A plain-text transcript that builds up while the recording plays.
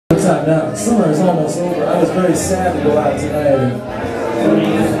summertime now. Summer is almost over. I was very sad to go out tonight.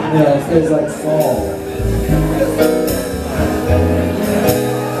 You know, it feels like fall.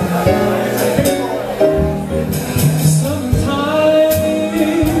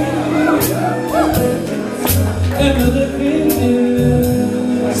 And the living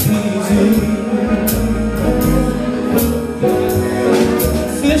is easy.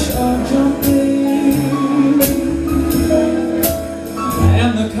 Fish are jumping,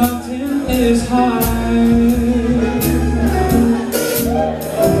 and the content is high.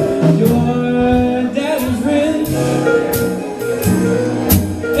 Your daddy's rich,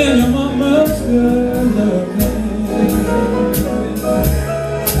 and your mama's good looking.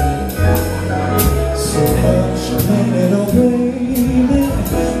 So much little baby,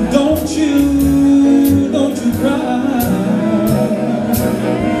 don't you cry.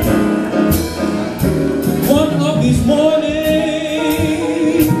 One of these mornings,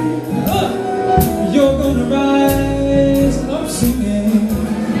 you're gonna rise up singing.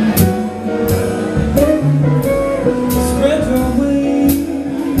 Spread your wings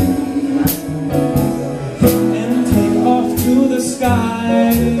and take off to the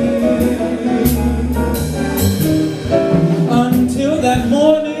sky. Until that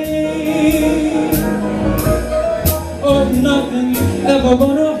morning, oh, nothing ever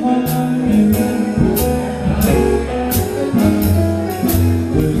gonna harm you.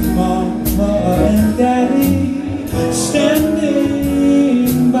 With mama and daddy standing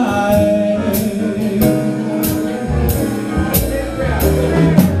by.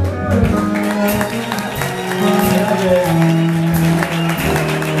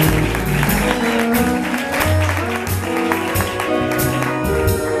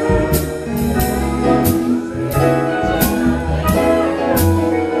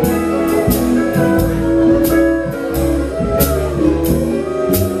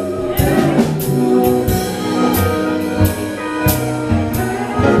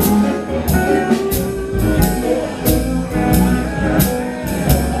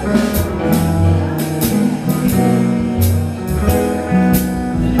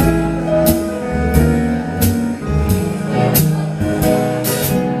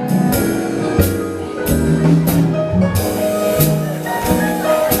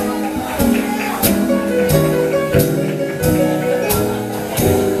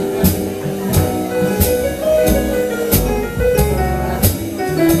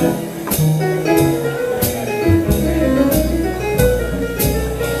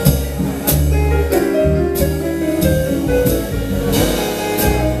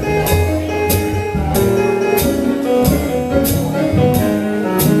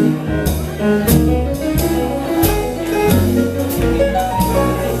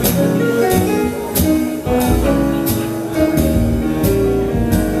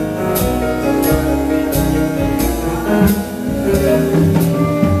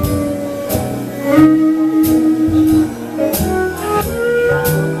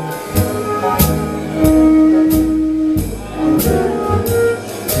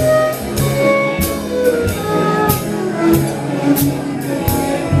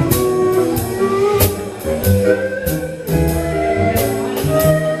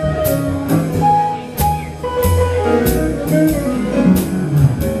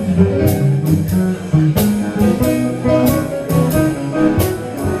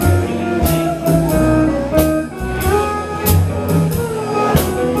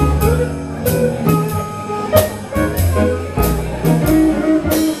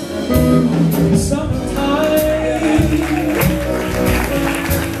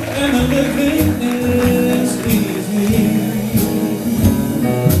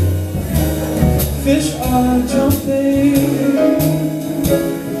 Fish are jumping,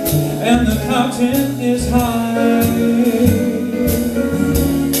 and the content is high.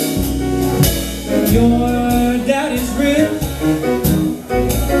 Your daddy's rich,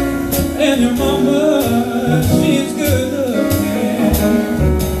 and your mama, she's good looking.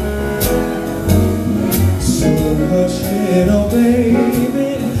 So hush, little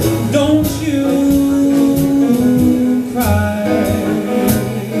baby, don't you cry.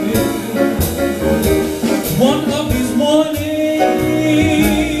 One of these mornings,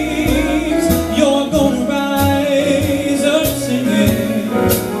 you're gonna rise up singing.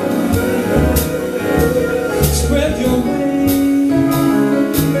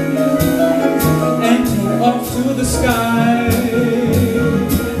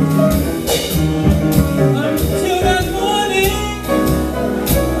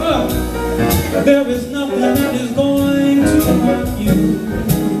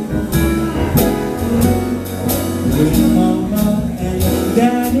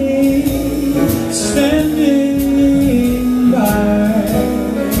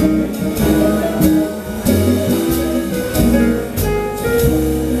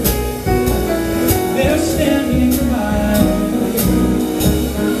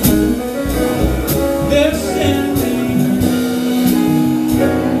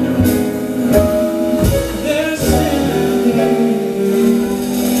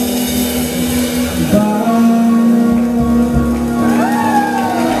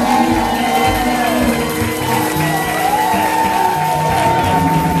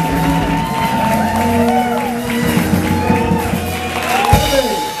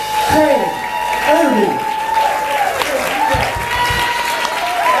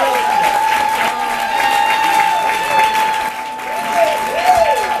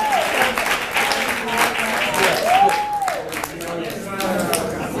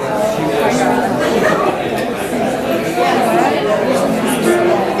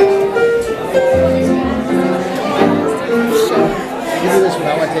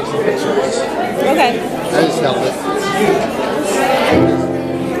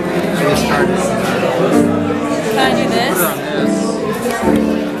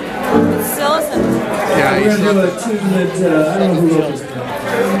 we're going to do a tune that, I don't know who wrote this.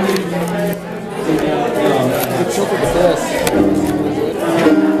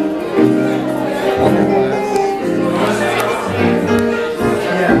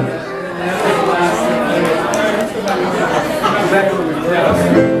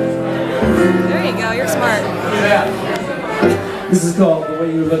 There you go, you're smart. This is called The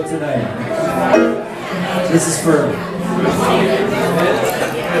Way You Look Tonight. This is for...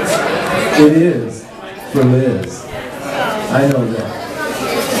 It is for Liz. I know that.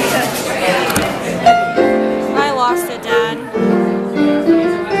 I lost it, Dad.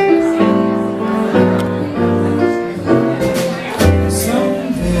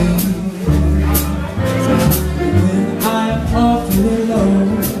 Someday, when I'm awfully alone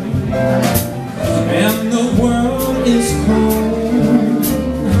and the world is cold,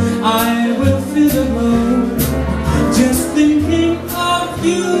 I will feel alone just thinking of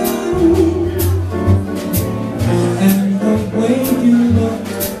you.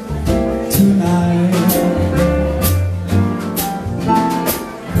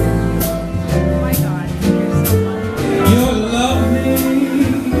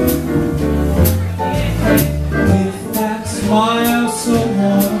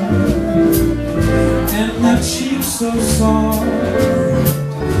 So soft,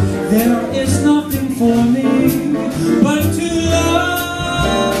 there is nothing for me but to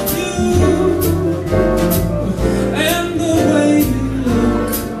love you, and the way you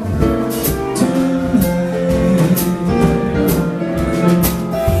look tonight.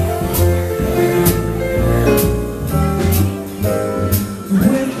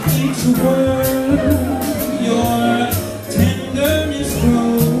 With each word, your tenderness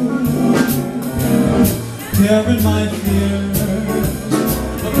grows, tearing my fears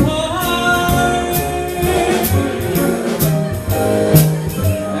apart,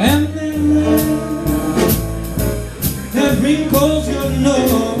 and then that wrinkles your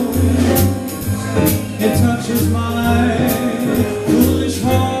nose, it touches my foolish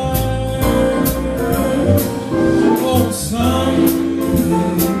heart. Oh, someday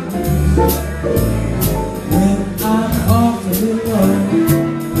when I'm awfully alone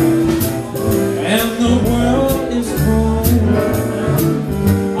and the world is cold,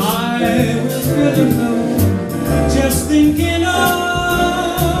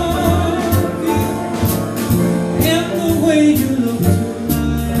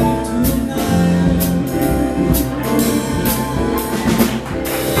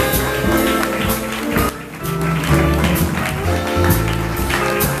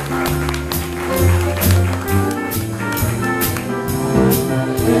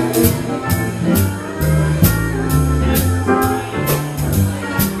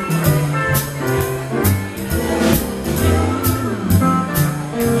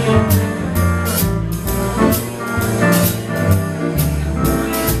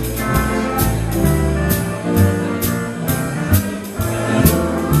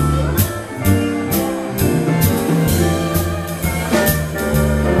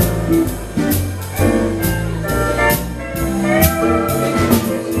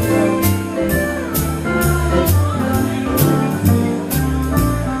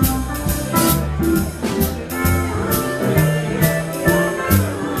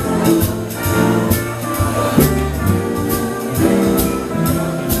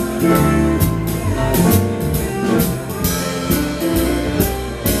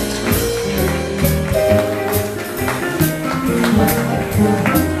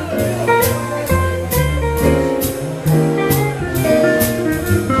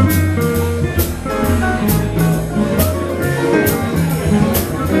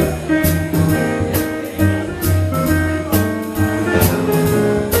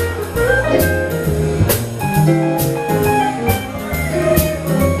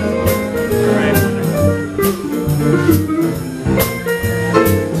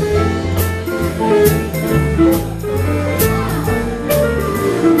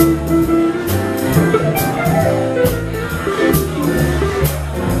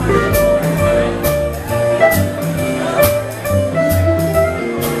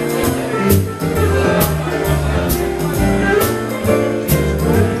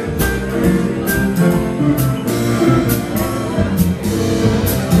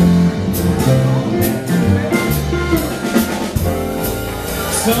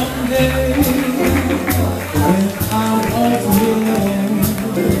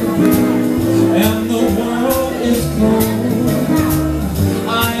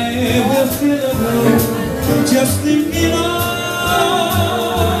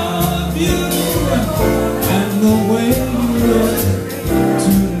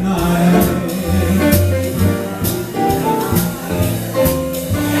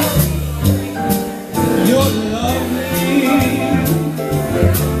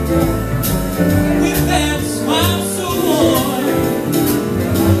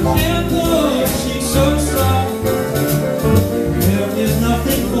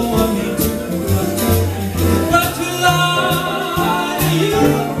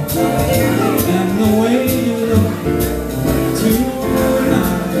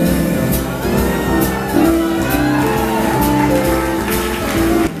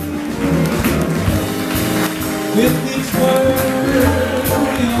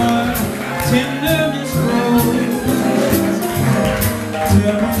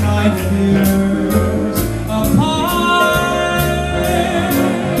 my fears apart,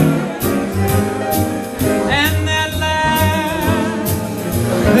 and that laugh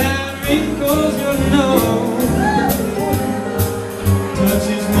that wrinkles your nose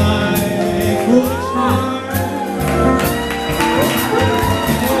touches my foolish heart.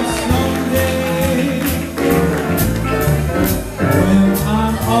 And someday when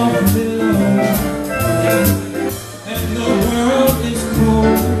I'm awfully low and the world is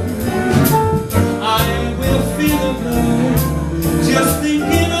cold, I will feel a glow just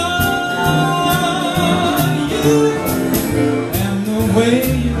thinking of you and the way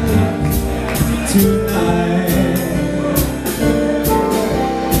you look tonight.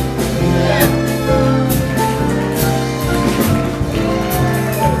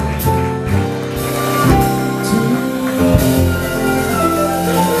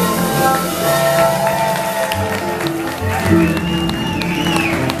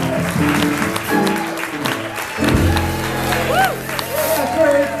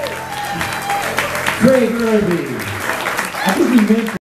 Great, Irby. I think he meant